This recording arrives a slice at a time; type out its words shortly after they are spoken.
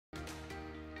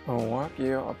Work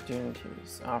your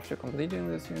opportunities. After completing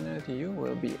this unit, you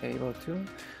will be able to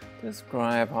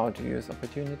describe how to use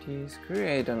opportunities,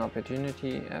 create an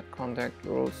opportunity, add contact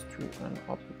rules to an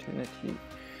opportunity.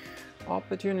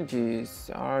 Opportunities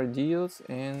are deals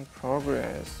in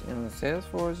progress. In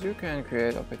Salesforce, you can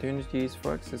create opportunities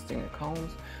for existing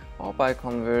accounts or by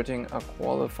converting a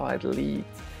qualified lead.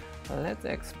 Let's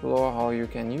explore how you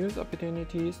can use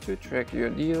opportunities to track your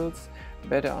deals,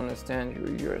 better understand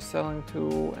who you are selling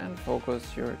to, and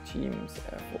focus your team's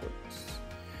efforts.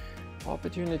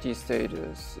 Opportunity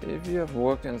status. If you have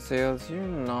worked in sales, you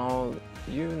know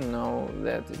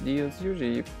that deals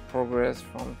usually progress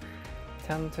from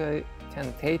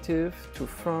tentative to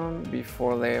firm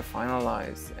before they are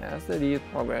finalized. As the deal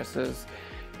progresses,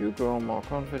 you grow more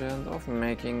confident of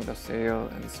making the sale.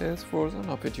 In Salesforce, an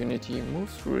opportunity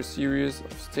moves through a series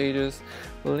of stages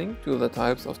linked to the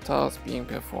types of tasks being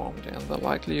performed and the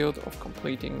likelihood of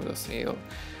completing the sale.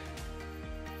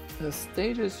 The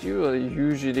stages you will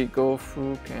usually go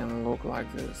through can look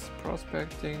like this: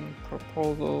 prospecting,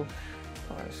 proposal,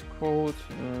 price quote,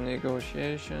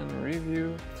 negotiation,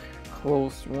 review,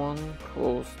 closed won,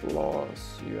 closed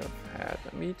loss. You have had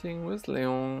a meeting with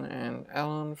Leon and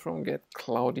Alan from Get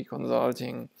Cloudy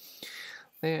Consulting.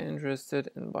 They are interested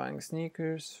in buying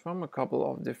sneakers from a couple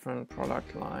of different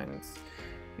product lines.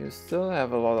 You still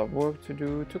have a lot of work to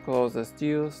do to close this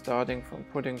deal, starting from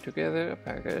putting together a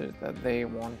package that they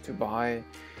want to buy.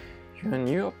 Your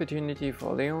new opportunity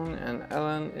for Leon and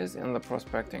Alan is in the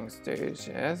prospecting stage.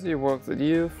 As you work the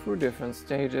deal through different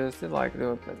stages, the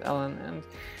likelihood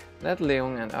that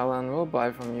Leon and Alan will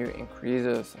buy from you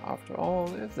increases. After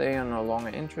all, if they are no longer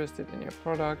interested in your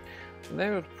product, they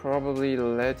would probably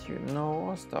let you know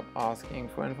or stop asking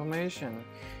for information.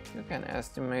 You can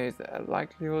estimate the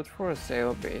likelihood for a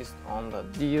sale based on the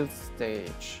deal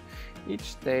stage.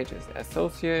 Each stage is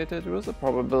associated with a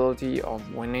probability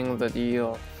of winning the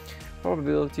deal.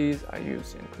 Probabilities are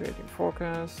used in creating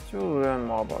forecasts. To learn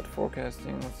more about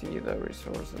forecasting, see the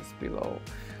resources below.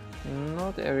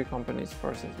 Not every company's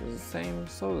process is the same,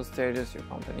 so the stages your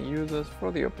company uses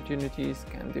for the opportunities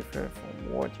can differ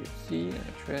from what you see in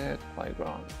a trade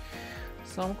playground.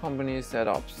 Some companies set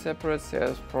up separate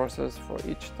sales processes for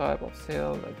each type of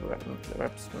sale that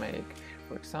reps make.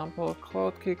 For example,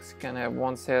 CloudKicks can have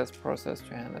one sales process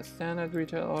to handle standard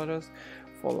retail orders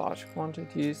for large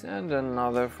quantities and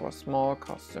another for small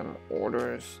custom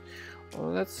orders.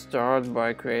 Let's start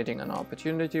by creating an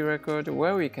opportunity record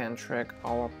where we can track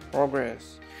our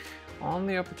progress. On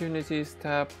the Opportunities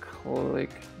tab, click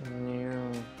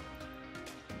New.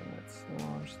 Let's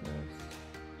launch this.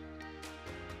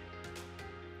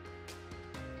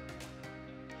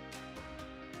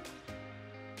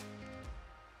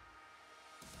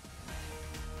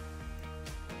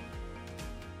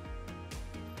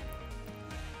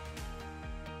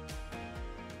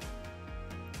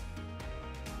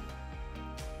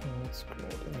 Let's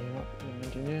create a new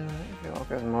opportunity here. If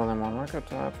you have more than one record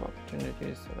type for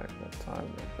opportunities, select the type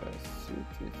that best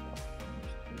suits these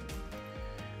opportunities.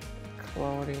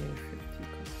 Cloudy, 50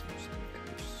 custom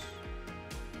sneakers.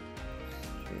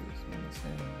 Choose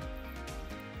missing.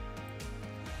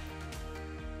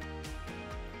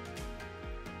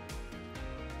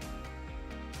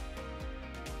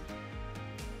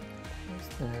 Let's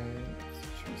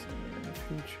choose something in the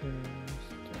futures.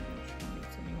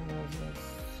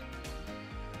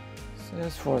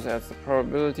 Salesforce adds the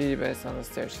probability based on the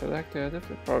stage selected. If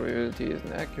the probability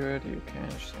isn't accurate, you can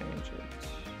change it.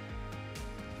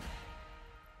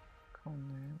 Account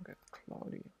name, get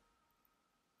cloudy.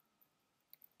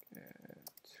 Get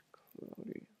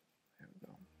cloudy. There we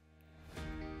go.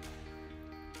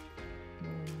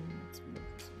 Let's move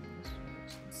this in this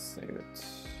direction. Save it.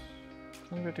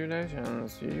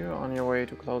 Congratulations, you're on your way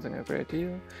to closing a great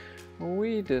deal.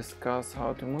 We discuss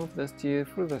how to move this deal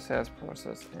through the sales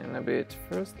process in a bit.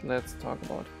 First, let's talk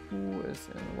about who is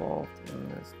involved in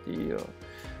this deal.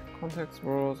 Contact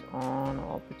rules on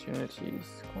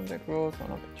opportunities. Contact rules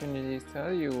on opportunities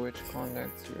tell you which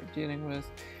contacts you're dealing with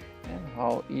and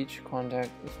how each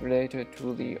contact is related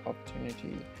to the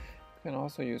opportunity. You can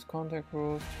also use contact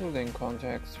rules to link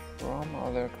contacts from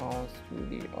other accounts to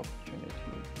the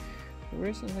opportunity. We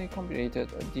recently completed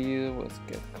a deal with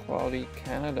Get Cloudy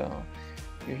Canada.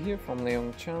 You hear from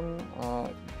Leon Chen, a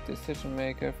decision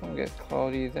maker from Get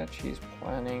Cloudy, that she's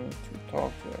planning to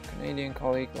talk to her Canadian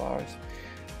colleague Lars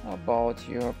about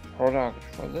your product.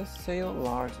 For this sale,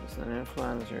 Lars is an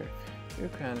influencer. You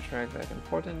can track that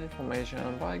important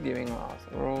information by giving Lars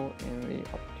a role in the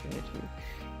opportunity,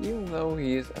 even though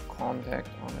he is a contact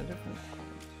on a different account.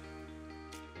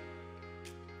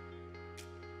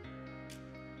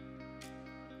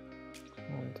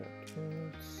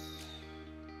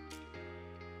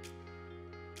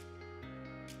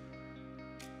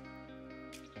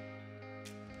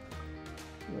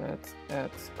 let's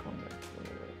add contact words.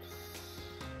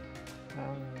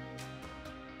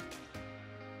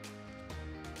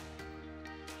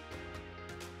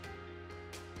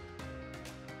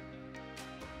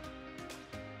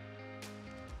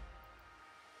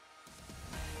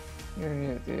 Here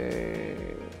is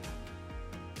the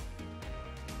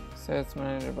sales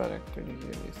manager, but actually here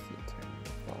is the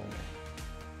technical file.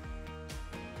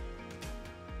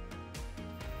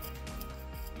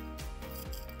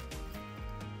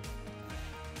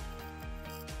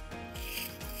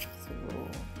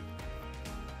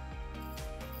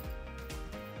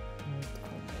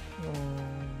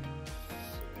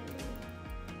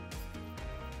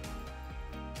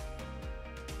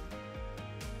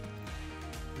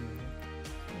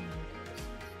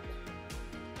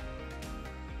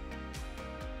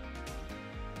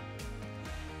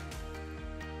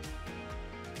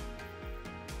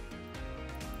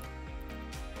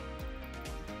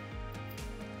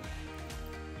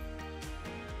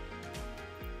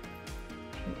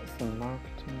 The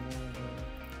marketing manager.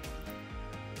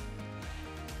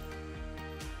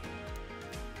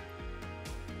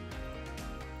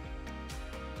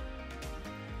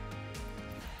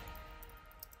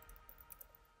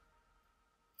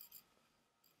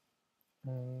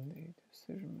 And the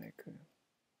decision maker.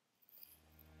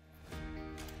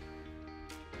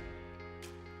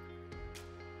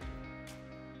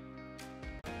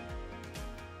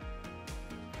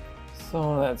 So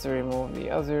let's remove the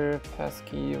other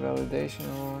pesky validation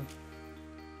rule.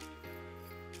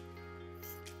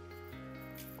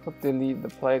 Could delete the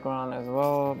playground as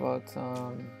well, but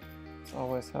it's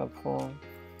always helpful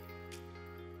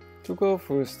to go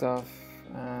through stuff,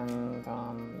 and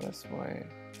this way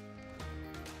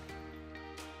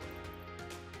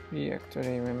we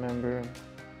actually remember.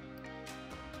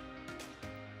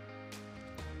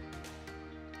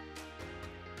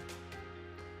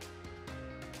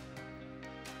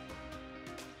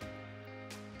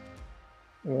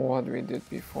 What we did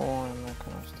before and that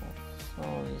kind of stuff. So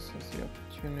this is the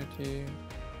opportunity,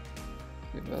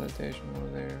 the validation over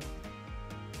there.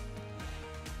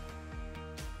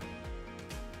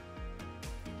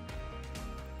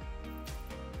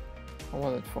 I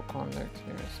want it for contact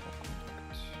here, so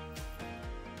contact.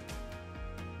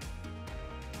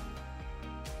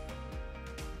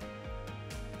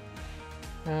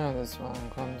 Yeah, this one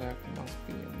contact must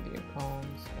be in the account,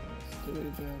 so let's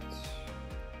delete that.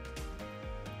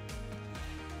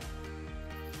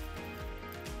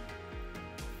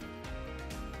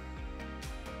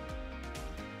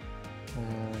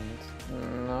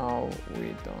 And now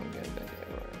we don't get that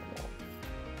error anymore.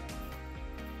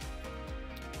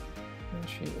 And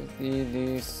she is the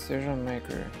decision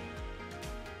maker.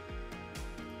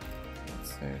 Let's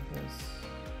save this.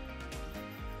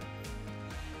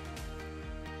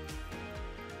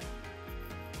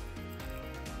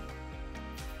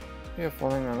 We are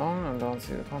following along and don't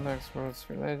see the contacts words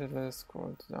related list.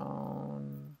 Scroll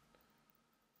down.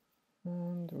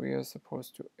 And we are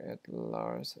supposed to add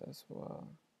Lars as well.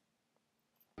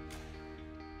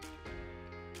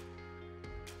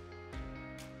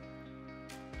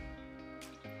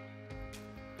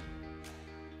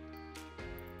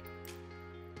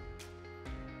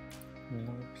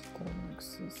 Nope, doesn't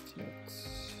exist yet.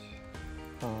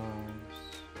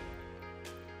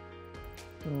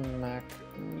 Mac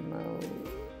Mo.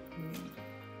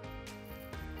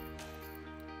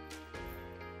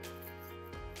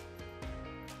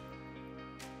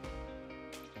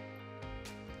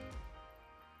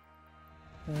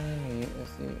 And he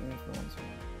is the influencer.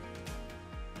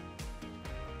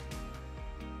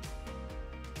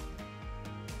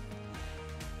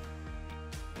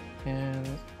 And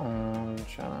on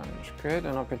challenge, create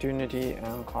an opportunity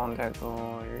and contact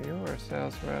or your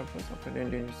sales rep with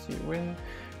opportunity to win.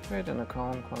 Create an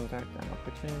account, contact an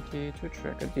opportunity to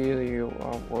track a deal you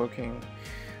are working.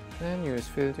 Then use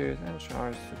filters and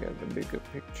charts to get the bigger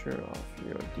picture of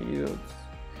your deals.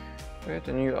 Create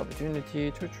a new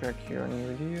opportunity to track your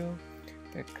new deal.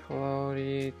 A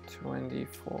cloudy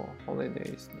 24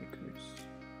 holiday sneakers.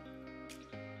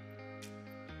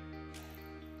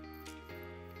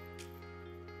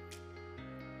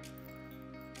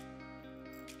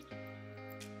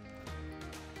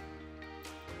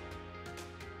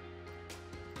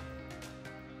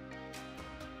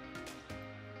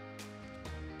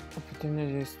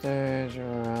 Opportunity stage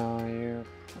value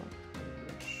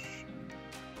proposition.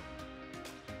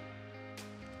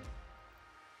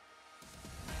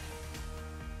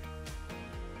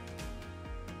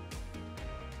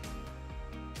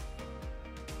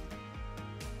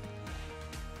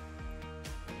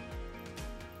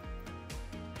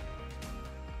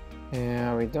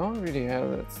 Yeah, we don't really have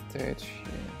that stage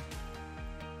here.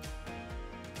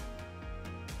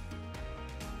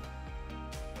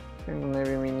 I think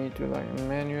maybe we need to like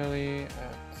manually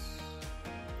add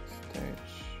stage.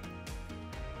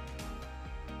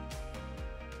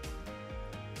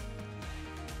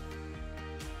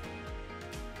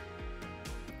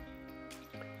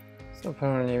 So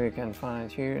apparently we can find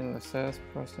it here in the sales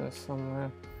process somewhere.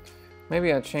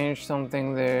 Maybe I changed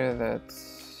something there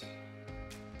that's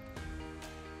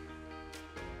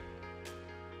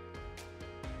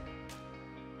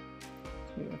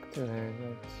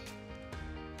deactivated.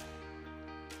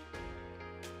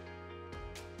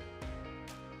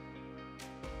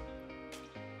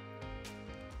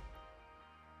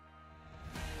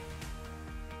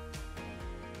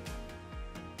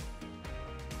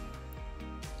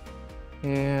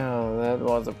 Yeah, that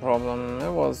was a problem.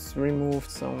 It was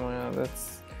removed somewhere.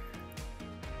 That's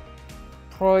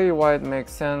probably why it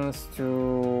makes sense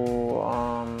to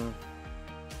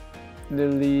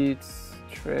delete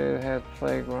trailhead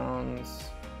playgrounds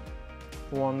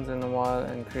once in a while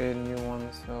and create new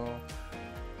ones, so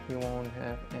you won't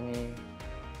have any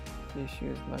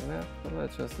issues like that. But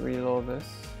let's just reload this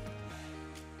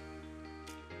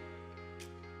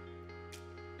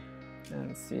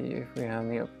and see if we have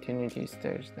the opportunity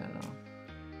stage there now.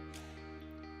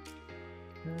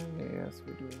 And yes,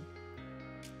 we do.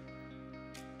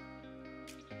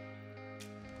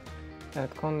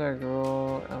 Add contact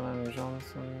role, Alan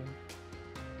Johnson.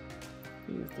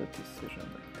 He is the decision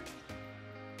maker.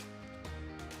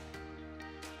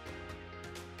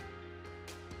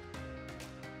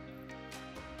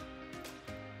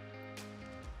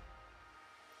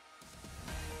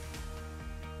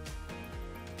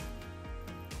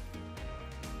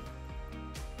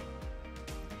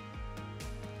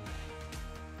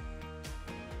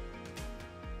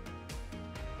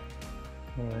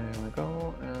 There we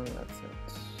go, and that's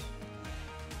it.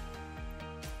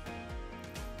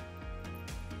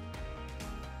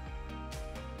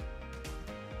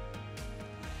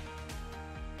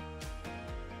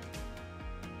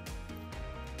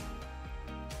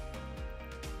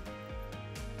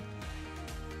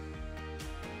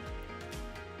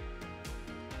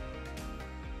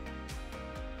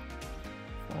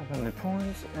 .500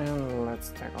 points, and let's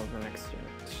tackle the next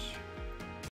unit.